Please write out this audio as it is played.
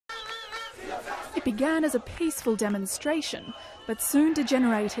It began as a peaceful demonstration, but soon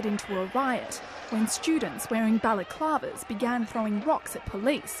degenerated into a riot when students wearing balaclavas began throwing rocks at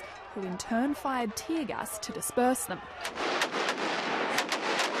police, who in turn fired tear gas to disperse them.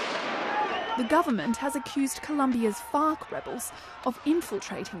 The government has accused Colombia's FARC rebels of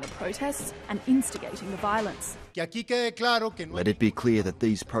infiltrating the protests and instigating the violence. Let it be clear that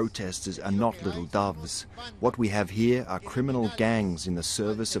these protesters are not little doves. What we have here are criminal gangs in the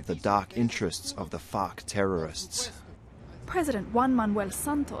service of the dark interests of the FARC terrorists. President Juan Manuel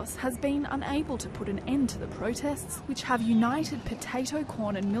Santos has been unable to put an end to the protests, which have united potato,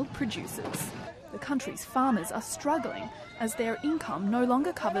 corn and milk producers. The country's farmers are struggling as their income no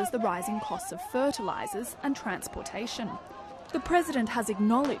longer covers the rising costs of fertilisers and transportation. The president has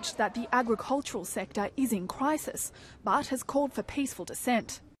acknowledged that the agricultural sector is in crisis, but has called for peaceful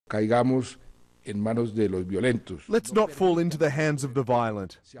dissent. Let's not fall into the hands of the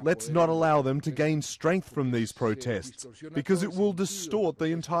violent. Let's not allow them to gain strength from these protests, because it will distort the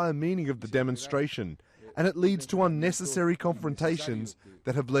entire meaning of the demonstration, and it leads to unnecessary confrontations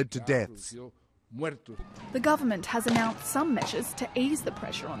that have led to deaths. The government has announced some measures to ease the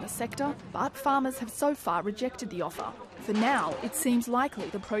pressure on the sector, but farmers have so far rejected the offer. For now, it seems likely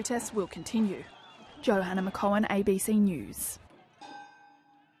the protests will continue. Johannah McOwan, ABC News.